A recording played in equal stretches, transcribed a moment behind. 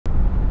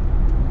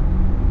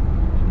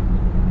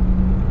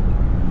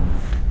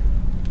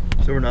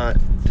So we're not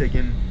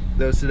taking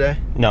those today?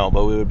 No,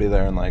 but we would be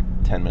there in like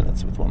 10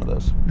 minutes with one of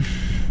those.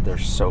 They're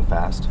so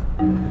fast.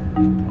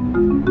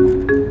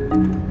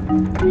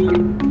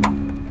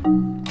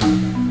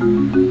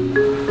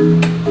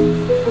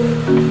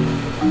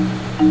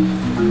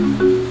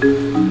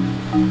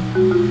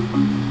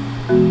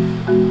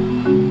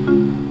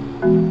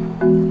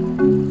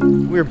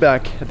 We're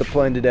back at the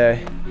plane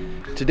today.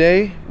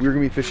 Today, we're gonna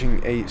be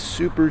fishing a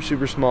super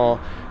small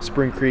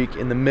spring creek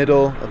in the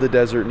middle of the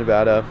desert,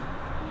 Nevada.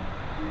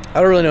 I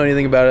don't really know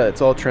anything about it.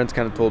 It's all Trent's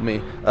kind of told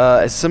me.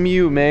 As some of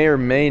you may or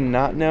may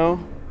not know,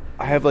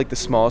 I have like the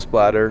smallest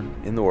bladder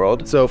in the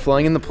world. So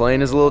flying in the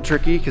plane is a little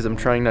tricky because I'm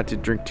trying not to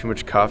drink too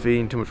much coffee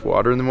and too much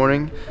water in the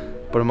morning.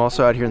 But I'm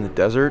also out here in the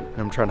desert and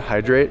I'm trying to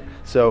hydrate.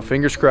 So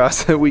fingers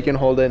crossed that we can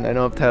hold it and I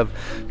don't have to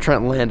have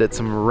Trent land at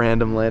some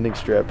random landing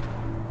strip.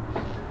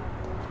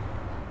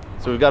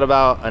 So we've got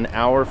about an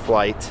hour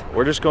flight.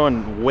 We're just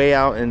going way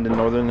out into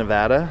northern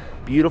Nevada.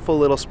 Beautiful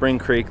little spring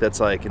creek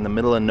that's like in the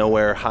middle of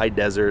nowhere, high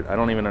desert. I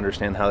don't even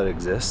understand how it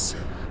exists.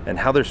 And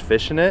how there's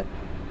fish in it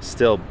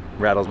still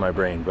rattles my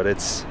brain, but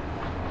it's,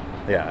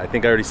 yeah, I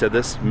think I already said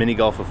this, mini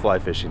golf of fly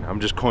fishing. I'm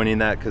just coining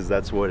that because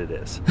that's what it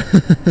is.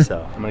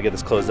 So I'm gonna get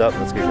this closed up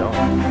and let's get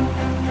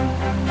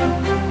going.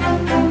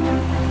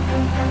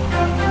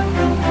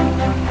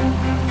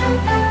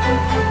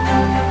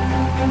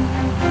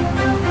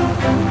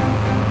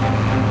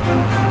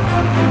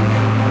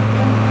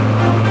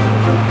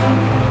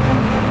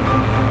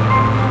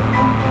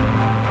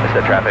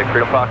 Traffic,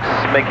 Freedom Fox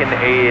making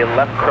a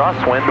left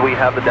crosswind. We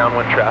have the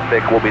downwind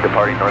traffic. We'll be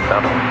departing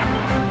northbound.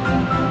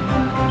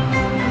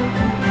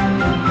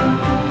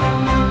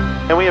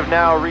 And we have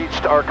now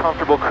reached our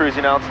comfortable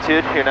cruising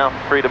altitude. You're now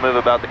free to move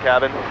about the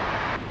cabin.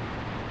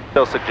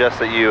 They'll suggest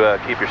that you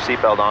keep your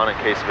seatbelt on in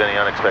case of any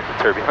unexpected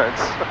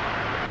turbulence.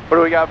 What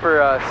do we got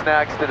for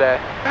snacks today?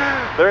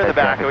 They're in the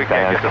back. We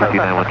can't get to them.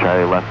 291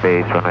 Charlie, left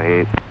base,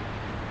 runway 8.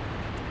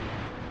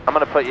 I'm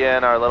gonna put you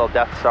in our little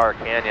Death Star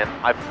Canyon.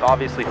 I've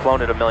obviously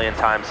flown it a million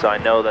times, so I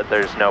know that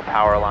there's no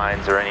power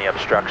lines or any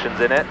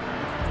obstructions in it.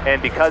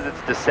 And because it's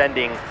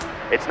descending,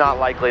 it's not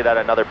likely that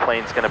another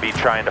plane's gonna be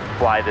trying to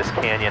fly this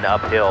canyon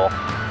uphill,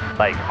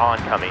 like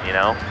oncoming, you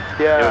know?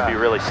 Yeah. It would be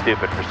really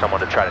stupid for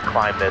someone to try to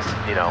climb this,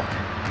 you know,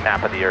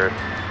 map of the earth.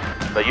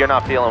 But you're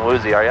not feeling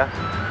woozy, are you?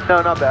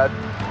 No, not bad.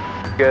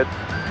 Good.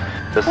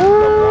 This is the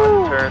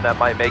one turn that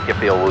might make you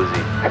feel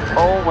woozy.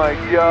 Oh my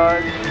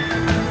God.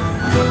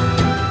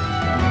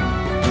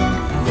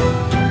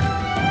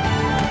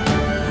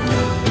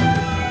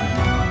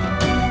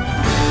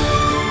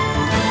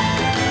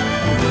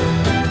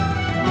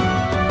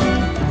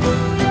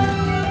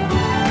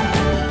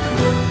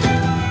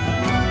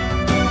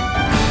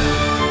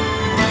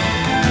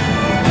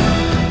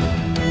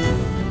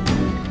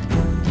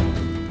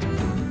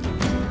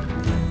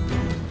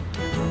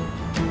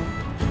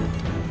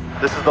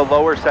 This is the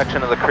lower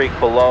section of the creek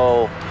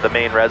below the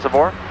main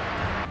reservoir.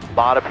 A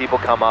lot of people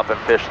come up and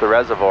fish the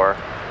reservoir.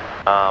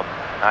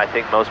 I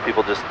think most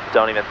people just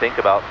don't even think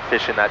about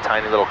fishing that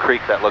tiny little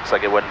creek that looks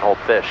like it wouldn't hold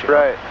fish. You know?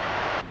 Right.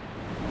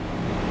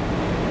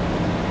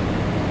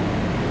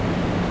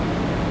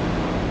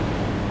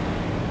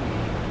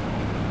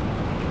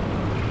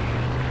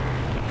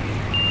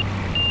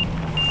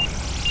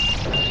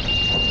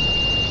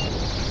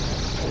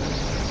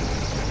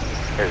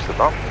 Here's the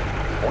bump.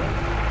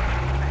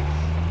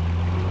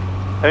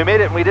 And we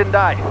made it and we didn't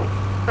die.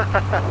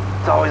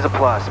 It's always a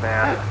plus,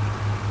 man.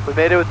 We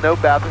made it with no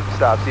bathroom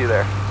stops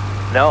either.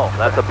 No,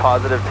 that's a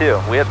positive too.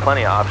 We had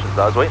plenty of options.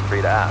 I was waiting for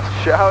you to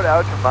ask. Shout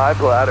out to my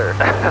bladder.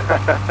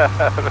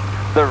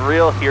 The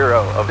real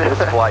hero of this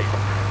flight.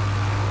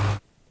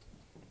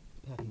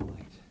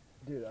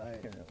 Dude,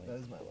 that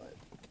is my life.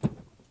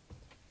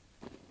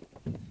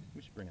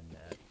 We should bring a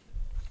net.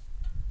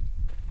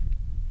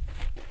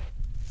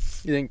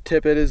 You think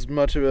tippet is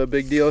much of a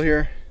big deal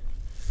here?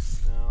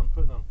 No, I'm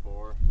putting on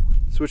 4.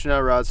 Switching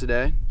out rods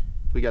today.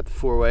 We got the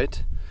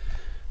 4-weight.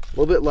 A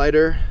little bit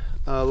lighter,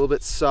 a little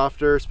bit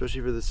softer,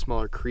 especially for this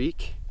smaller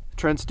creek.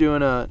 Trent's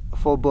doing a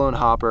full-blown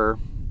hopper.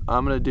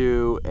 I'm gonna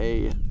do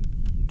a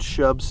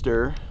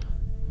chubster.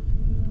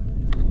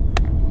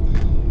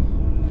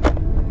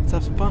 Let's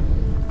have some fun.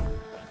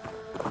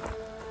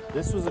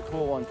 This was a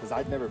cool one because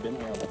I'd never been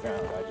here on the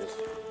ground.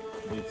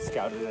 We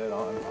scouted it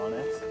on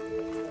Onyx.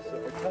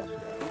 So our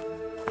touchdown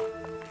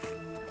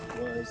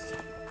was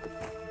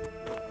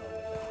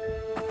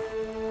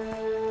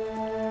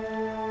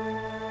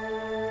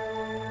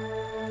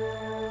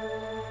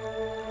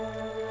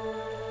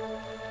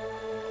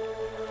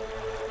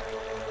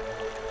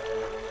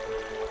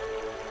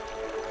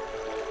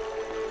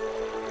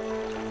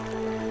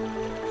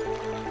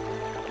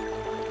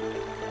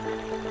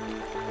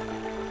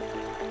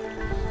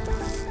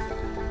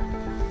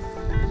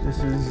This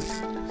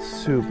is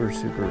super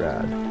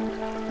rad.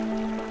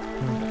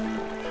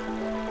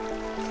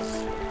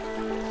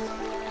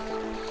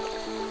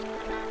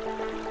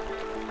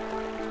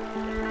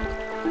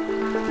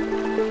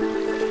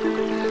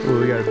 Ooh,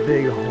 we got a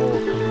big hole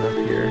coming up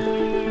here.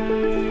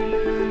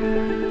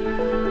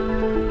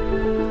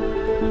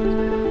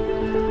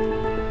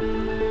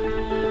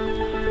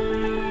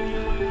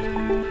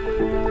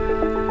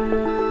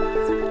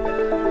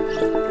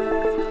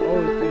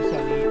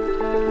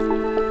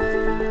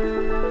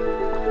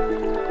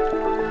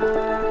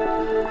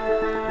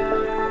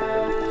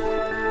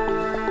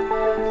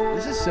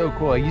 so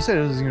cool. Like you said,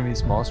 it was gonna be a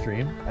small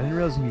stream. I didn't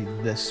realize it was gonna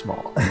be this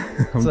small.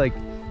 It's like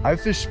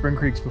I've fished spring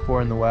creeks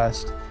before in the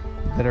West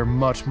that are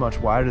much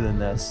wider than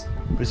this,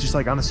 but it's just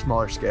like on a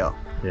smaller scale.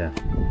 Yeah,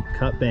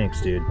 cut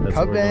banks, dude. That's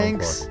Cut what we're going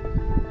banks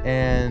for.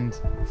 and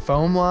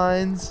foam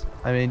lines.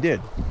 I mean,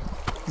 dude,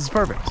 this is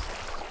perfect.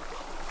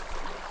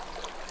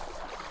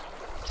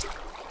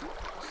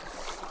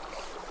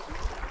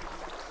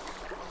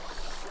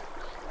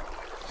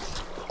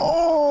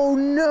 Oh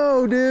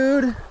no,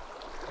 dude.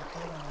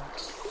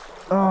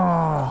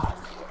 Oh,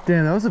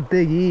 damn, that was a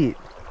big eat.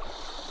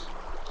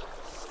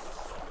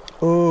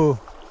 Oh,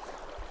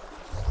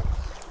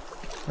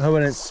 I hope I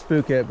didn't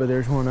spook it, but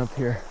there's one up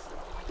here.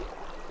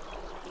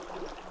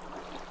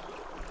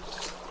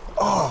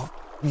 Oh,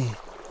 me.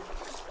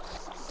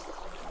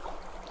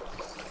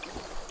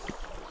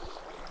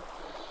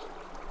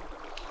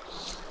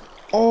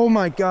 Oh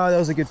my God, that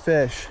was a good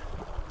fish.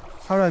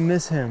 How did I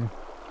miss him?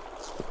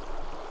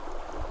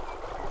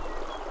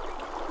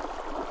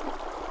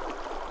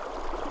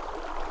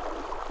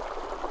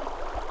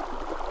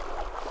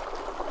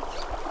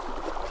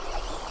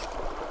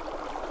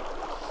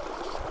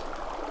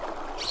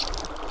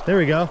 There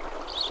we go.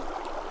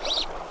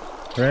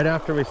 Right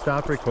after we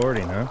stopped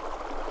recording, huh?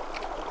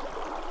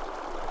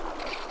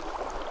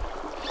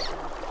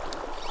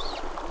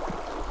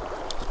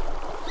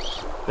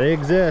 They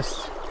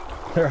exist.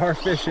 There are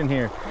fish in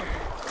here.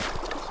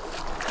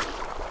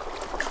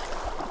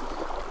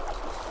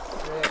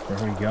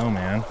 There we go,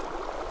 man.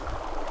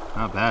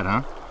 Not bad,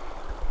 huh?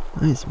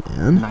 Nice,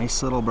 man.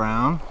 Nice little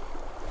brown.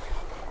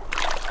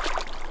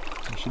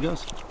 There she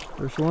goes.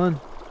 First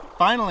one.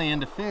 Finally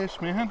into fish,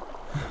 man.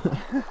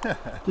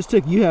 Just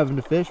took you having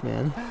to fish,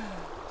 man.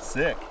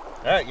 Sick.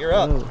 All right, you're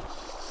up.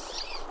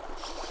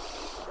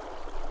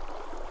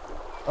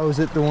 Oh, is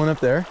it the one up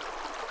there?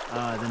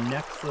 The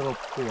next little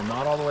pool,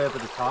 not all the way up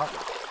at the top.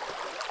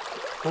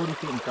 40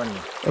 feet in front of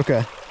you.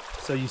 Okay.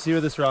 So you see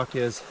where this rock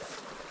is?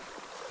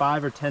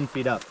 5 or 10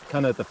 feet up,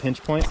 kind of at the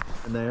pinch point.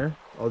 And there,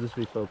 I'll just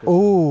be focused.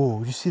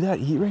 Oh, you see that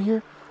eat right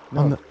here?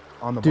 No,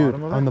 on the dude,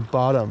 bottom of it? on the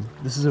bottom.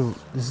 This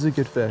is a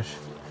good fish.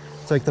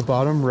 It's like the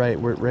bottom right,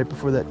 where right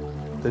before that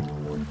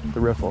the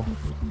riffle.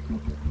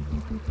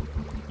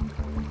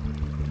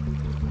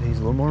 He's a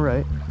little more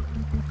right.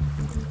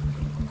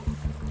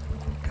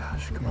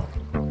 Gosh, come on.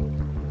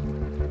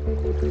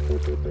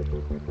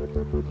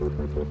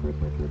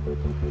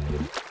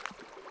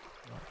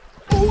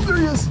 Oh, there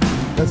he is!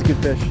 That's a good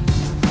fish.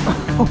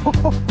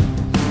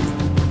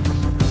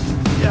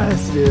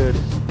 Yes, dude.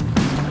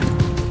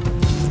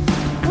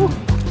 Woo.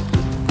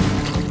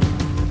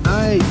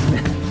 Nice.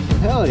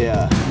 Hell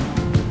yeah.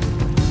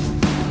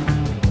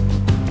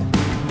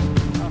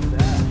 Not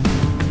bad.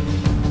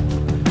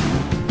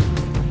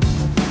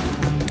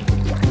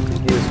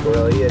 He was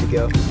squirrel, he had to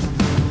go.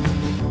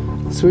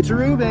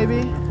 Switcheroo,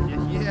 baby.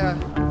 Yeah.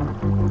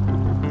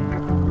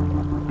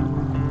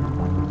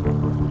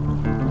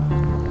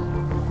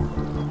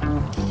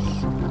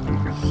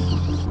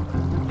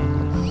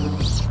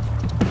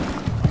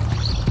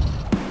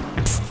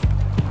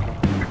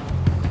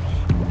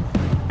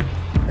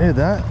 Hey,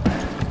 that.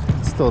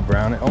 It's still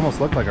brown. It almost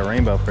looked like a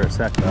rainbow for a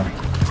sec, though.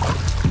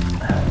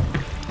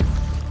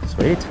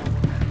 Sweet.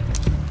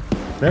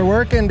 They're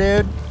working,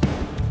 dude.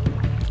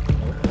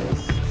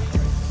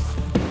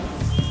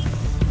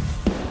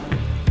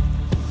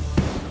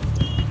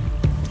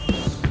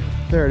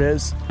 There it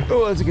is.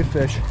 Oh, that's a good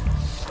fish.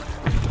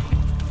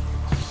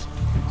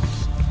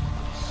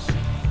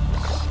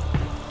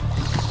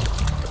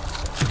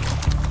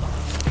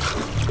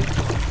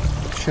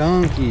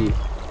 Chunky.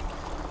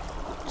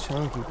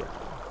 Chunky brown.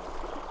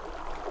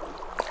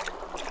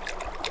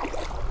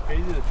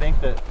 Crazy to think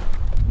that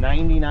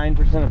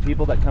 99% of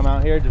people that come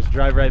out here just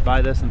drive right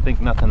by this and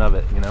think nothing of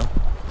it, you know?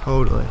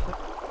 Totally.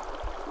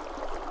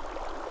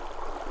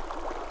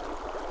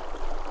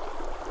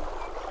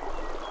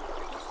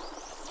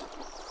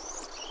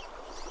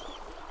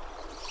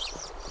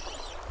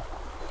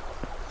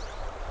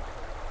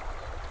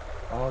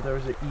 Oh, there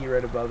was an E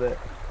right above it.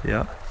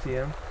 Yeah, See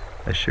him?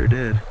 I sure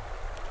did.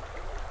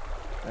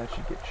 That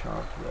should get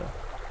chomped though.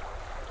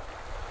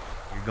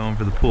 You're going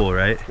for the pool,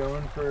 right?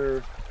 Going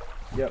for,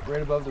 yep,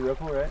 right above the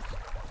ripple, right?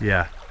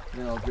 Yeah.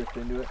 And then I'll drift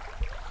into it.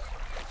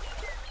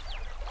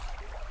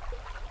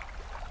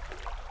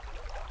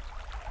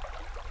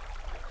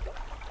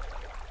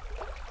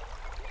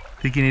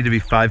 I think you need to be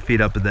 5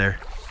 feet up in there.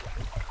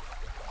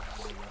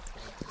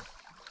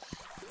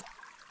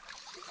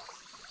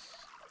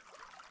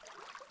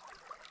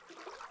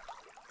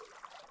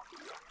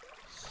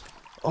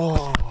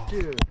 Oh,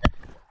 dude.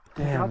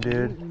 Damn,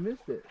 dude. You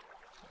missed it.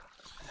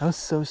 That was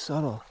so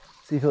subtle.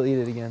 See if he'll eat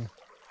it again.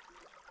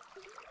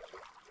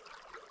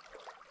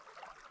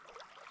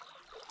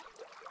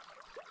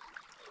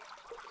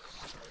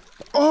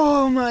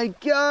 Oh my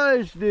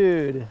gosh,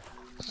 dude.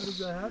 How does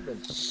that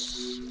happen?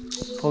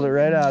 Pulled it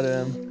right out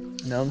of him.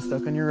 Now I'm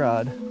stuck on your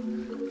rod.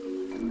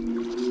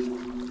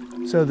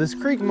 So this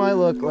creek might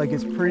look like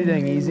it's pretty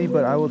dang easy,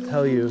 but I will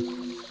tell you,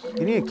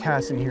 Getting a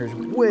cast in here is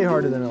way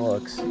harder than it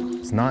looks.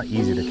 It's not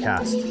easy to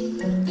cast,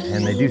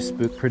 and they do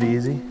spook pretty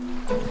easy.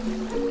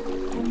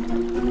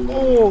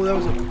 Oh, that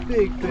was a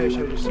big fish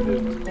I just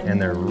spooked.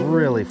 And they're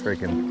really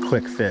freaking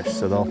quick fish,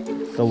 so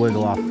they'll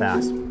wiggle off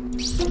fast.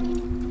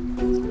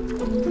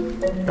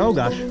 Oh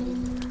gosh,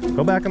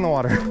 go back in the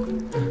water.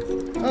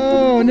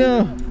 Oh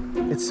no.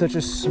 It's such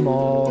a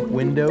small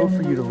window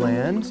for you to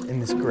land in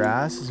this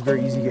grass. It's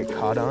very easy to get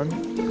caught on.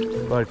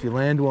 But if you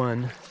land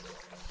one,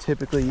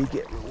 typically you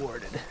get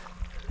rewarded.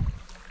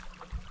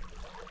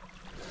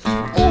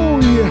 Oh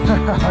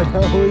yeah,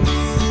 that was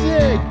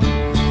sick.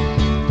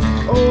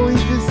 Oh, he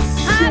just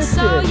I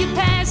saw sipped it. you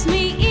pass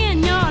me in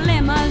your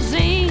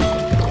limousine,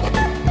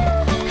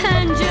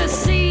 and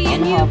just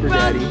seeing you Hopper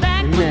brought Daddy.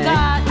 back Amen.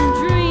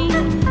 forgotten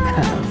dreams.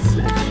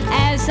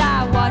 As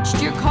I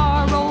watched your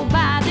car roll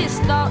by, this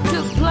thought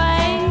took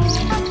place.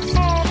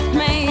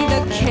 May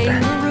the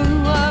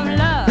kangaroo of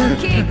love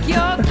kick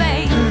your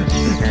face.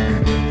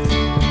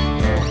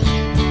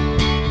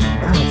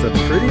 It's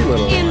a pretty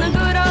little In one. the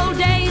good old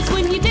days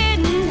when you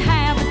didn't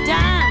have a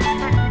dime,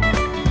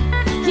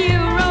 you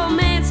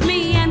romanced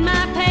me and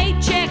my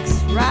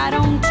paychecks right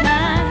on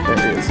time.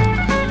 There it is.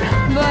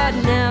 But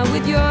now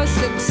with your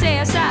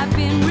success I've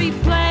been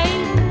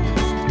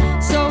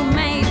replaced. So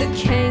may the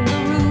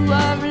kangaroo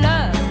of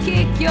love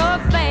kick your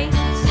face.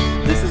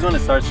 This is when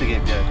it starts to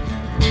get good.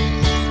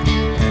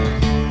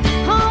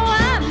 Oh,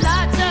 I've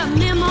lots of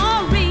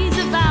memories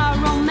of our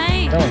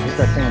romance. Don't hit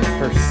that thing in the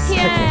first second.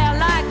 Yeah,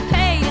 like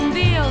paying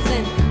bills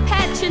and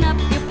patching up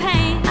your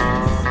pants.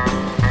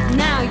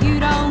 Now you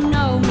don't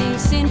know me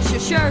since your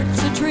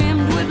shirts are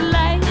trimmed with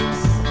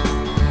lace.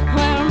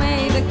 Well,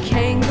 may the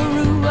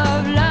kangaroo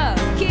of love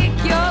kick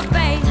your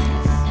face.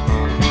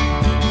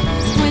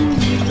 When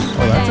you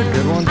were that's a down,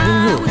 good one,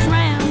 I too. was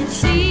round to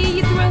see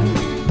you through.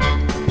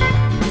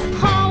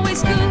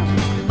 Always good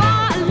for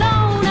a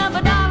loan of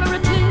 $1 or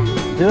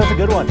 $2. Dude, that's a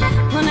good one.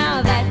 Well,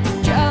 now that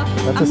you're up,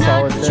 That's a I'm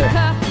solid not your fish.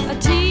 cup of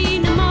tea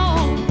no more.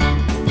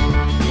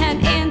 And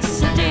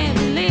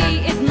incidentally,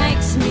 it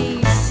makes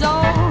me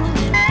sore.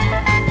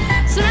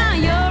 So now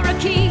you're a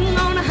king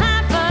on a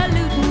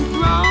highfalutin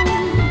throne,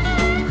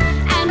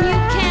 and you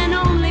can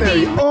only There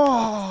be. you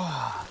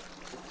Oh!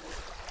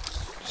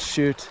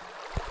 Shoot.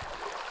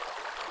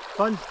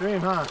 Fun stream,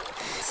 huh?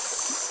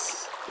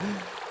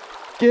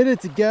 Get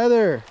it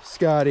together,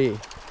 Scotty.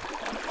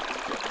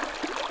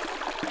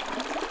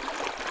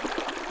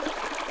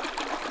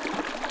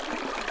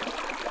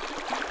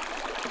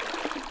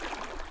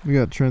 We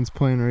got Trent's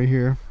plane right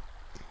here.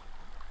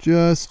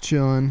 Just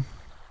chilling.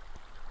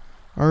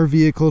 Our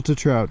vehicle to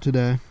trout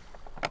today.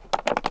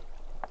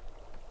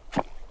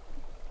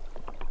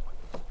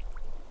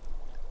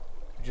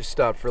 We just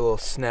stopped for a little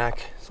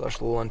snack /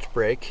 little lunch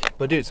break.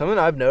 But dude, something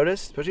I've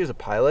noticed, especially as a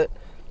pilot,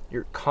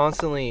 you're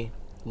constantly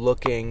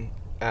looking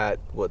at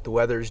what the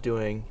weather's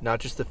doing, not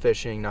just the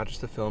fishing, not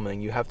just the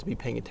filming. You have to be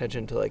paying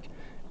attention to like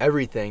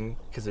everything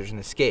because there's an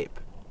escape,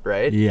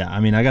 right? Yeah, I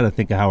mean, I got to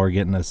think of how we're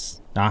getting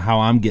us, how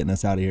I'm getting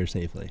us out of here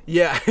safely.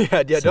 Yeah.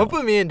 So- Don't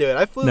put me into it.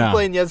 I flew the No.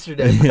 plane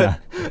yesterday. But Yeah.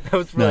 that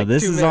was for No, like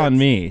this 2 is on minutes.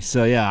 me.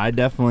 So yeah, I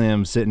definitely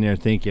am sitting here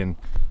thinking,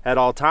 At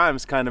all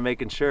times, kind of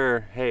making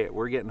sure, hey,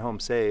 we're getting home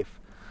safe.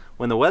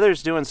 When the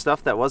weather's doing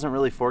stuff that wasn't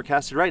really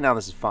forecasted, right now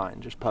this is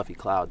fine, just puffy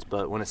clouds.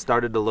 But when it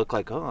started to look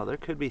like, oh, there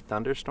could be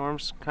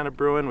thunderstorms kind of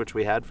brewing, which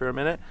we had for a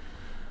minute,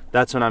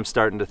 that's when I'm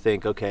starting to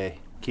think, okay,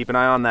 keep an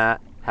eye on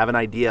that. Have an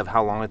idea of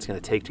how long it's going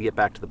to take to get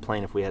back to the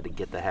plane if we had to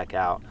get the heck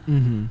out.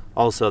 Mm-hmm.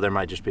 Also, there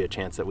might just be a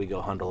chance that we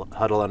go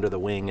huddle under the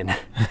wing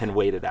and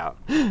wait it out.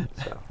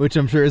 So Which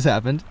I'm sure has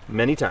happened.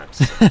 many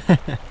times.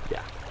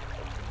 Yeah.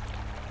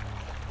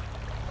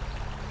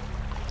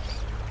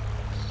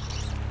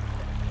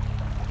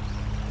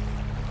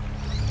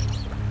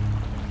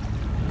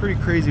 Pretty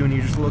crazy when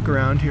you just look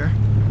around here,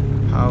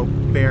 how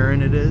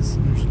barren it is.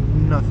 There's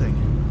nothing.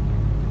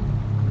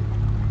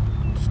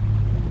 Just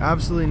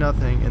absolutely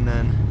nothing. And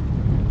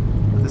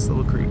then this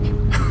little creek.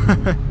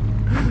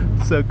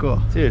 So cool.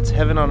 Dude, it's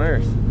heaven on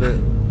earth. The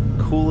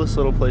coolest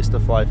little place to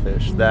fly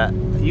fish. That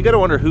you got to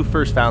wonder who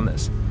first found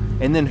this,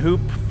 and then who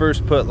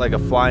first put like a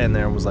fly in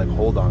there and was like,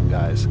 "Hold on,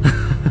 guys,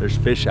 there's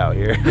fish out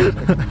here."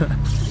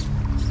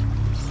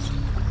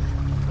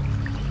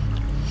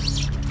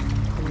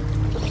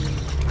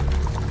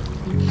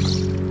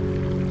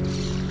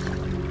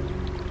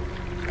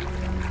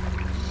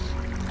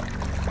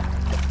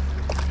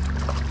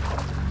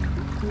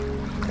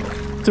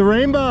 it's a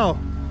rainbow.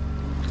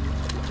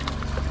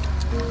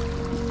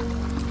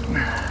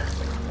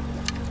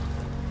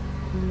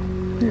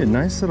 Dude,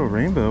 nice little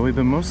rainbow. We've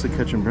been mostly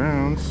catching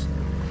browns.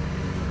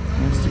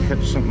 Nice to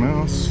catch something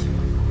else.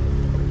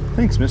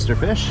 Thanks, Mr.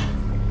 Fish.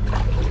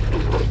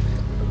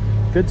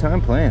 Good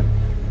time playing.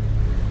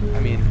 I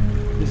mean,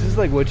 this is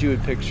like what you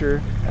would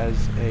picture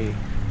as a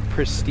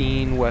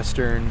pristine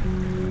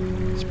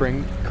western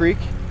spring creek.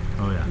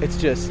 Oh yeah. It's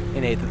just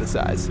an eighth of the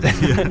size.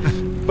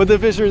 But the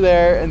fish are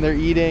there and they're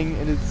eating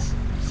and it's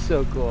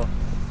so cool.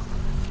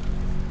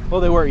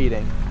 Well, they were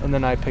eating and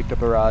then I picked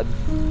up a rod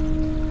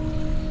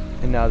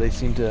and now they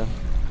seem to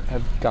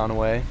have gone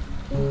away.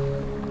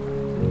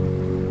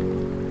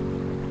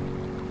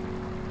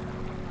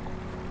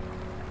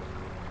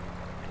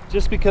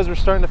 Just because we're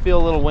starting to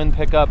feel a little wind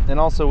pick up, and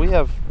also we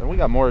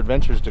got more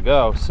adventures to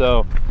go,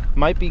 so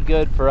might be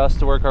good for us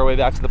to work our way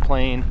back to the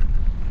plane,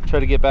 try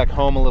to get back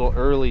home a little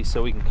early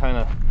so we can kind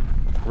of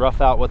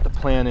rough out what the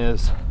plan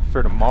is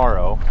for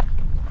tomorrow,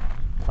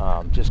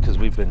 just because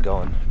we've been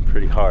going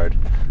pretty hard,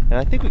 and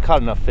I think we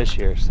caught enough fish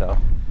here, so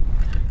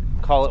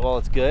call it while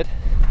it's good.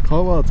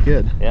 Call it while it's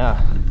good.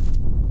 Yeah.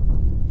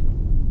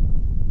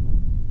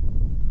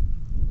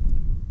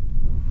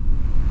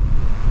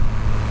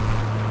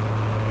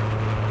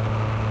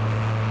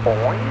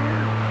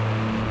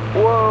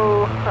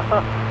 Whoa!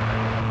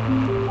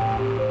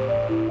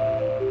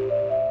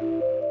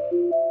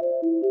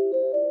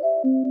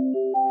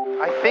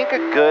 I think a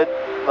good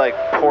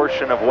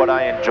portion of what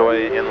I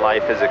enjoy in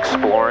life is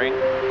exploring,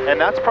 and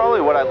that's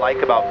probably what I like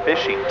about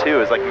fishing too,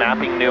 is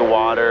mapping new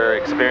water,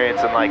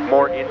 experiencing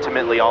more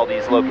intimately all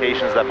these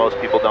locations that most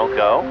people don't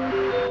go,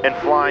 and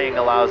flying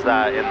allows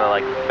that in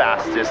the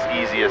fastest,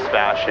 easiest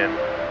fashion.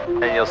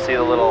 And you'll see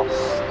the little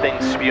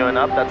thing spewing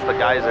up. That's the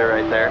geyser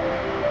right there.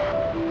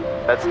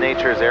 That's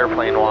nature's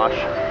airplane wash.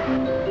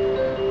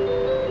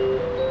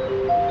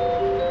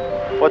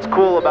 What's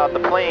cool about the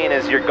plane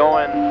is you're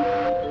going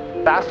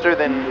faster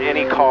than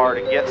any car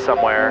to get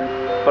somewhere,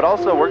 but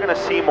also we're gonna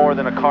see more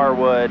than a car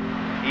would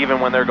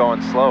even when they're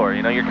going slower.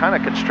 You know, you're kind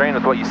of constrained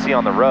with what you see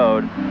on the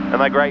road. And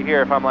right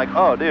here, if I'm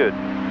oh dude,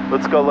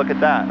 let's go look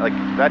at that.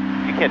 That,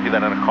 you can't do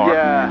that in a car.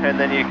 Yeah. And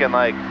then you can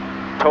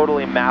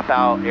totally map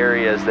out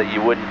areas that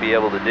you wouldn't be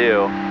able to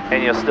do,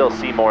 and you'll still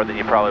see more than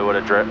you probably would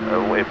have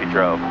if you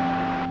drove.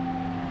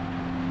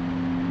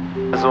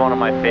 This is one of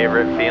my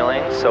favorite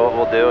feelings, so what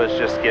we'll do is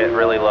just get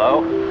really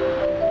low,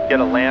 get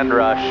a land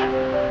rush,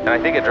 and I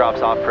think it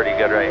drops off pretty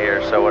good right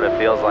here, so what it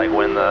feels like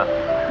when the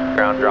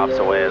ground drops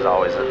away is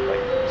always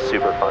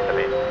super fun to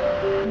me.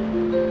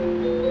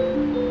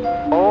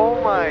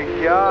 Oh my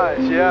gosh,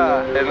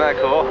 yeah. Isn't that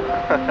cool?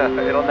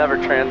 It'll never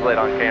translate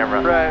on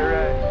camera.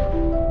 Right.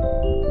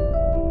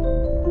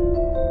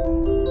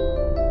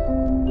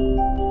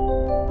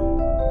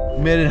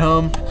 We made it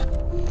home.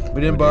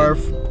 We didn't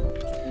barf.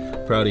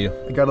 Proud of you.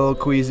 I got a little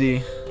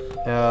queasy,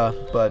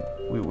 but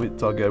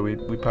it's all good.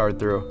 We powered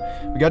through.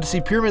 We got to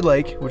see Pyramid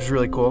Lake, which is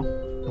really cool.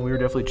 And we were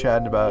definitely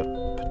chatting about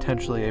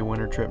potentially a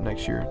winter trip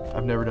next year.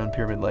 I've never done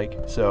Pyramid Lake,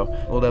 so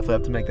we'll definitely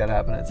have to make that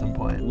happen at some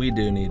point. We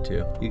do need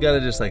to. You gotta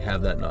just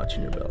have that notch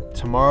in your belt.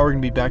 Tomorrow we're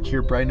gonna be back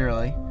here bright and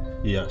early.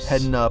 Yes.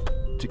 Heading up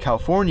to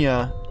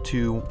California,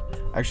 to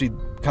actually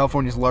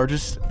California's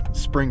largest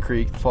spring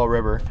creek, the Fall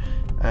River,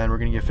 and we're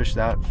gonna get fish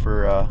that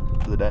for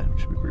the day,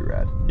 which should be pretty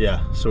rad.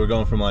 Yeah, so we're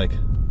going from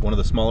one of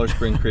the smaller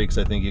spring creeks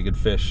I think you could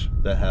fish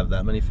that have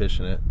that many fish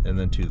in it, and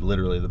then to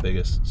literally the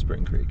biggest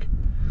spring creek.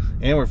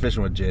 And we're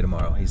fishing with Jay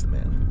tomorrow. He's the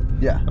man.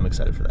 Yeah. I'm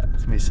excited for that.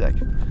 It's gonna be sick.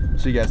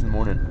 See you guys in the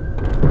morning.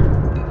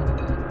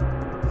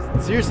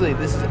 Seriously,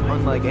 this is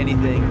unlike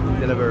anything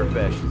that I've ever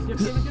fished. Get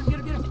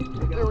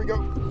him. There we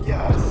go.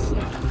 Yes.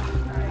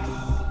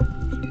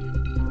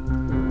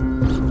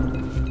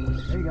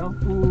 There you go.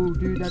 Ooh,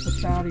 dude, that's a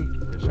fatty.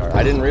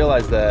 I didn't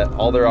realize that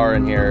all there are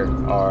in here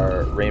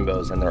are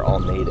rainbows, and they're all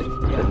native.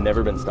 They've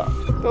never been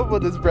stocked. Don't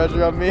put this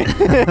pressure on me.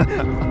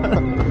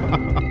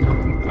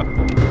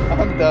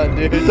 I'm done,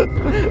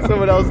 dude.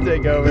 Someone else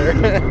take over.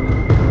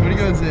 What are you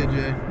gonna say,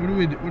 Jay? What are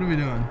we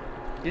doing?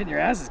 Getting your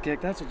asses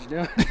kicked, that's what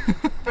you're doing.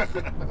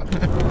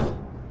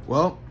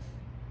 Well,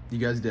 you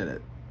guys did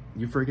it.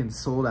 You freaking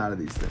sold out of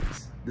these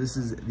things. This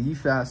is the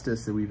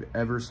fastest that we've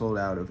ever sold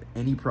out of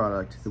any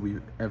product that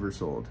we've ever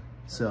sold.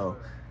 So,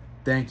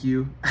 thank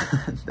you.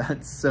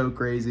 That's so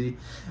crazy.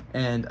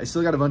 And I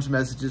still got a bunch of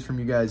messages from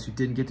you guys who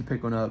didn't get to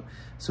pick one up.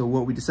 So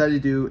what we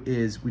decided to do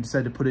is we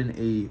decided to put in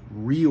a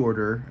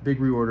reorder, a big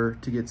reorder,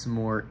 to get some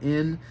more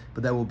in,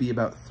 but that will be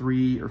about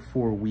 3 or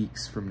 4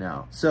 weeks from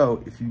now.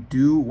 So if you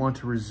do want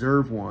to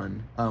reserve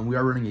one, we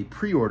are running a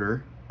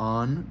pre-order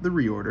on the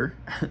reorder,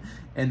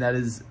 and that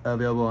is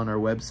available on our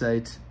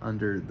website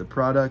under the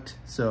product.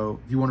 So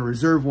if you want to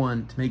reserve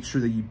one, to make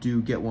sure that you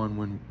do get one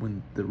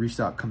when the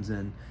restock comes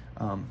in,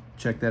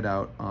 check that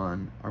out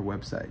on our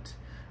website.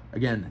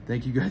 Again,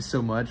 thank you guys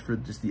so much for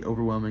just the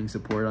overwhelming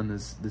support on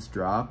this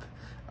drop.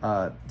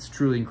 It's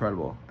truly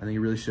incredible. I think it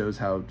really shows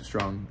how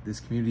strong this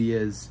community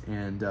is,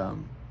 and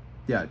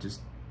yeah, just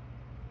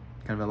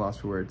kind of at a loss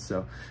for words.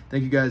 So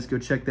thank you guys. Go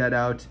check that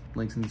out.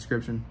 Links in the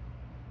description.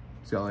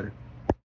 See y'all later.